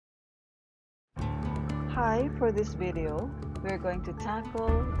Hi, for this video, we're going to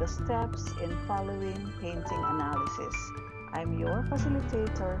tackle the steps in following painting analysis. I'm your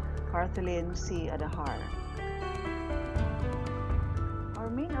facilitator, Carthelyn C. Adahar.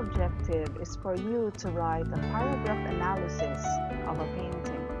 Our main objective is for you to write a paragraph analysis of a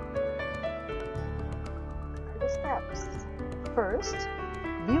painting. The steps. First,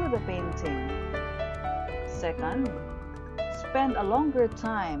 view the painting. Second, spend a longer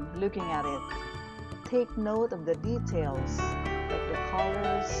time looking at it. Take note of the details, like the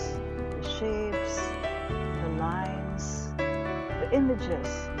colors, the shapes, the lines, the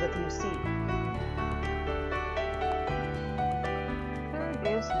images that you see. Third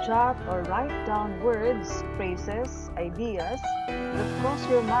is jot or write down words, phrases, ideas that cross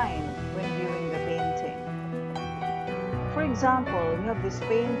your mind when viewing the painting. For example, we have this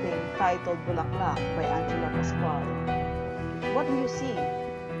painting titled Bulaklak by Angela Pascual. What do you see?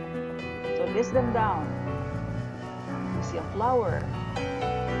 So list them down. You see a flower.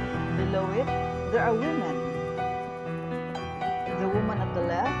 Below it, there are women. The woman at the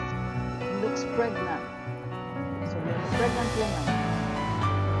left looks pregnant. So we have a pregnant woman.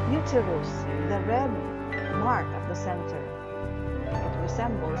 Uterus, the red mark at the center. It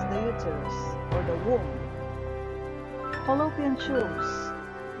resembles the uterus or the womb. Fallopian tubes.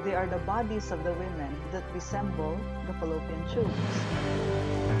 They are the bodies of the women that resemble the fallopian tubes.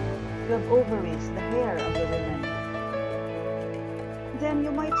 You have ovaries, the hair of the women. Then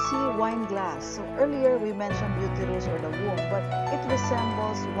you might see wine glass. So earlier we mentioned uterus or the womb, but it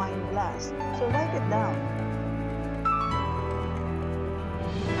resembles wine glass. So write it down.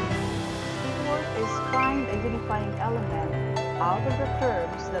 Fourth is find a unifying element out of the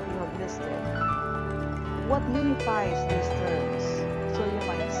terms that you have listed. What unifies these terms? So you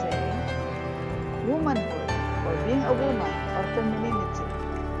might say womanhood, or being a woman, or femininity.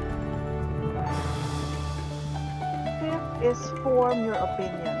 Is form your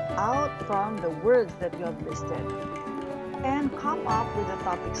opinion out from the words that you have listed and come up with a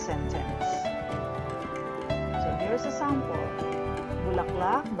topic sentence. So here's a sample.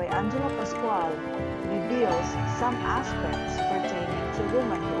 Bulaklak by Angela Pascual reveals some aspects pertaining to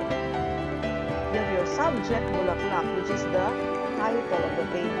womanhood. You have your subject, Bulaklak, which is the title of the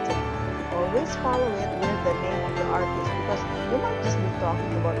painting. Always follow it with the name of the artist because you might just be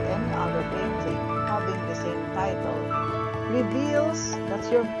talking about any other painting having the same title. Reveals, that's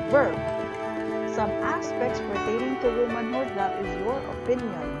your verb. Some aspects pertaining to womanhood, that is your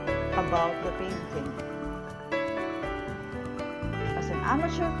opinion about the painting. As an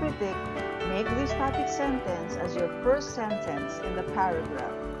amateur critic, make this topic sentence as your first sentence in the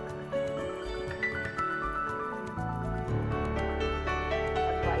paragraph.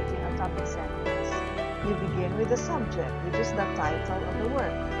 At writing a topic sentence, you begin with the subject, which is the title of the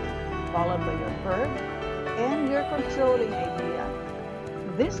work, followed by your verb, and your controlling idea.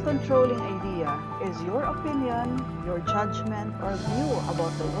 This controlling idea is your opinion, your judgment, or view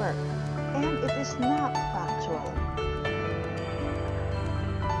about the work, and it is not factual.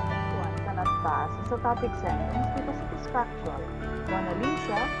 One cannot pass as a topic sentence because it is factual. Mona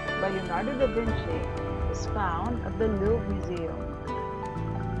Lisa by Leonardo da Vinci is found at the Louvre Museum.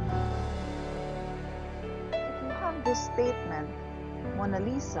 If you have this statement, Mona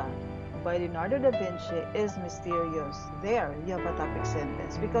Lisa by Leonardo da Vinci is mysterious. There, you have a topic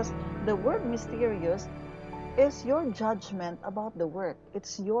sentence because the word mysterious is your judgment about the work.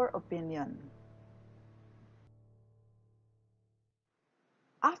 It's your opinion.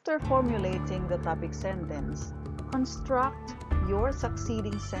 After formulating the topic sentence, construct your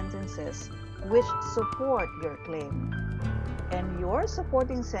succeeding sentences which support your claim. And your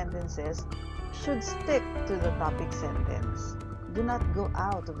supporting sentences should stick to the topic sentence. Do not go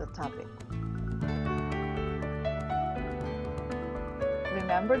out of the topic.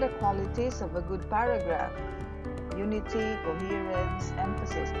 Remember the qualities of a good paragraph: unity, coherence,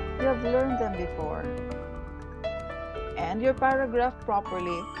 emphasis. You have learned them before. End your paragraph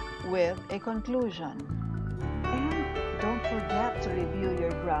properly with a conclusion. And don't forget to review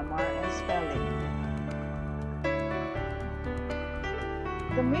your grammar and spelling.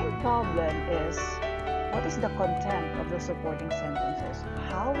 The main problem is, what is the content of the supporting sentences?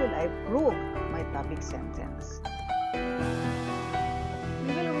 How will I prove my topic sentence?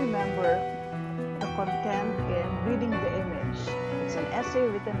 You will remember the content in reading the image. It's an essay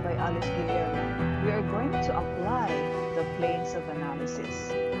written by Alice Guillermo. We are going to apply the planes of analysis.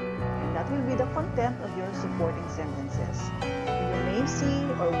 And that will be the content of your supporting sentences. You may see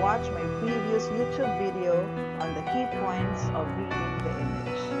or watch my previous YouTube video on the key points of reading the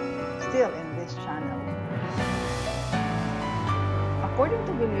image. Still in this channel. According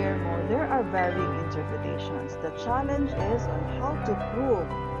to Guillermo, there are varying interpretations. The challenge is on how to prove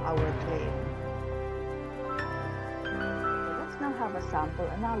our claim. Let's now have a sample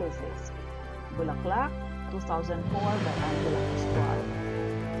analysis. Bulaklak, 2004 by Angela Pascual.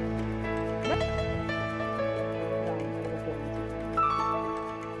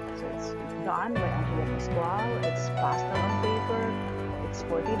 So it's done by Angela Pascual. It's pastel on paper. It's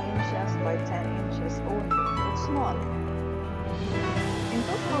 14 inches by 10 inches only. It's small. In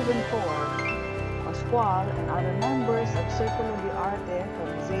 2004, Pascual and other members of Círculo de Arte from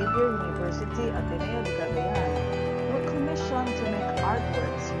Xavier University Ateneo de Cagayan were commissioned to make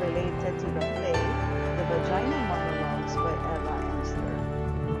artworks related to the play The Vagina Monologues by Eva Ensler.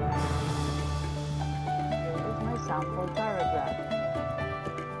 Here is my sample paragraph.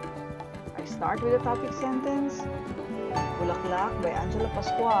 I start with the topic sentence. Bulaklak by Angela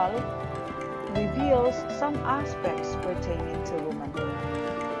Pascual reveals some aspects pertaining to womanhood.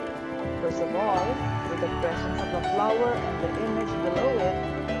 First of all, with the presence of the flower and the image below it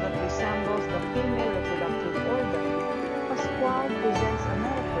that resembles the female reproductive organ, Pascual presents a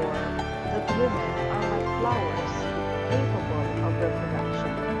metaphor that women are like flowers, capable of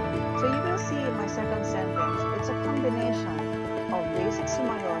reproduction. So you will see in my second sentence, it's a combination of basic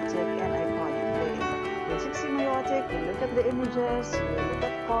semiotic and iconic play. Basic semiotic, you look at the images, you look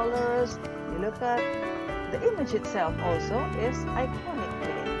at colors, you look at the image itself also is iconic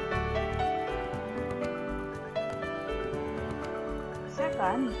play.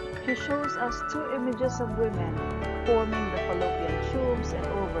 Second, she shows us two images of women forming the fallopian tubes and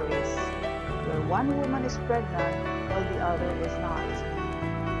ovaries, where one woman is pregnant while the other is not.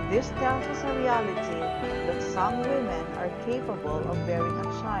 This tells us a reality that some women are capable of bearing a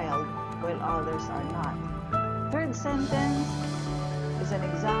child while others are not. Third sentence is an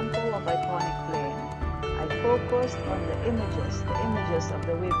example of iconic playing. I focused on the images of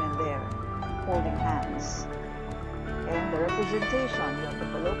the women there, holding hands. And the representation, you have the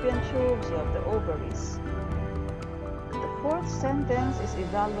fallopian tubes, you have the ovaries. The fourth sentence is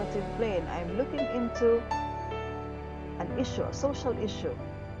evaluative plane. I'm looking into an issue, a social issue,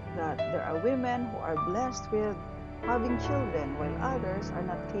 that there are women who are blessed with having children while others are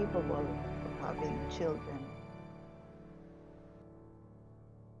not capable of having children.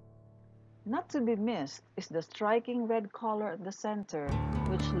 Not to be missed is the striking red color at the center,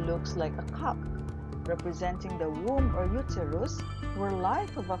 which looks like a cup, representing the womb or uterus where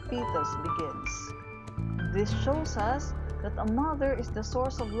life of a fetus begins. This shows us that a mother is the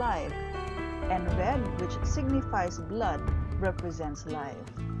source of life, and red, which signifies blood, represents life.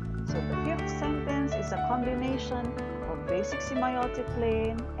 So the fifth sentence is a combination of basic semiotic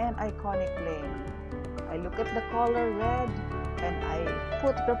plane and iconic plane. I look at the color red and I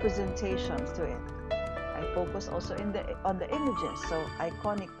put representations to it. I focus also on the images, so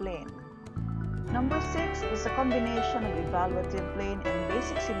iconic plane. Number 6 is a combination of evaluative plane and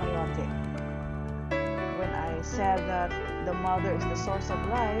basic semiotic. When I said that the mother is the source of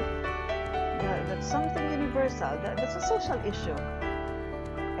life, that's something universal, that's a social issue.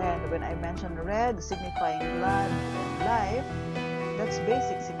 And when I mentioned red signifying blood and life, that's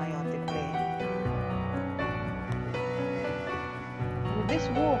basic semiotic plane. With this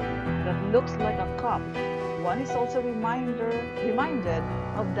womb that looks like a cup, one is also reminded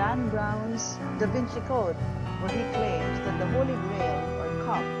of Dan Brown's Da Vinci Code, where he claims that the Holy Grail, or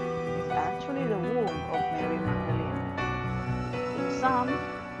cup, is actually the womb of Mary Magdalene. In sum,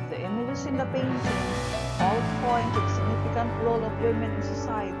 the images in the painting all point to the significant role of women in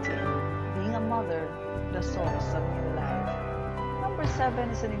society, being a mother, the source of new life. Number 7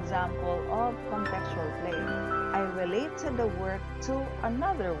 is an example of contextual play. I related the work to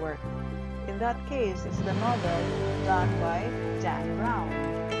another work. In that case, it's the novel done by Dan Brown.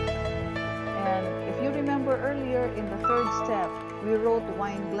 And if you remember earlier in the third step, we wrote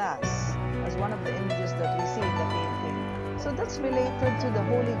wine glass as one of the images that we see in the painting. So that's related to the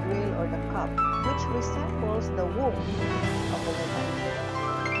Holy Grail or the cup, which resembles the womb of a woman.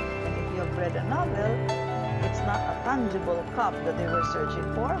 And if you have read a novel, it's not a tangible cup that they were searching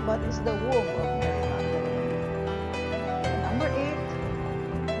for, but it's the womb of Mary Magdalene. Number 8,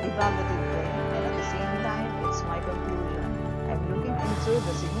 evaluative plane. And at the same time, it's my conclusion. I'm looking into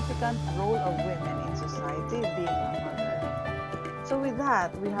the significant role of women in society being a mother. So with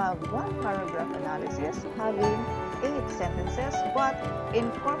that, we have one paragraph analysis having 8 sentences, but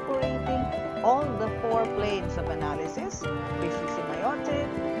incorporating all the 4 planes of analysis: basic semiotic,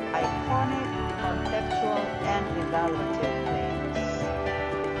 iconic, contextual, and evaluative planes.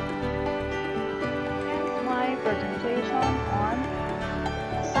 And my presentation on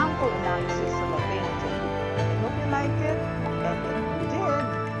a sample analysis of a painting. I hope you liked it, and if you did,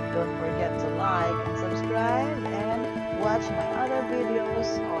 watch my other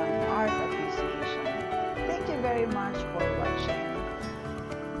videos on art appreciation. Thank you very much for watching.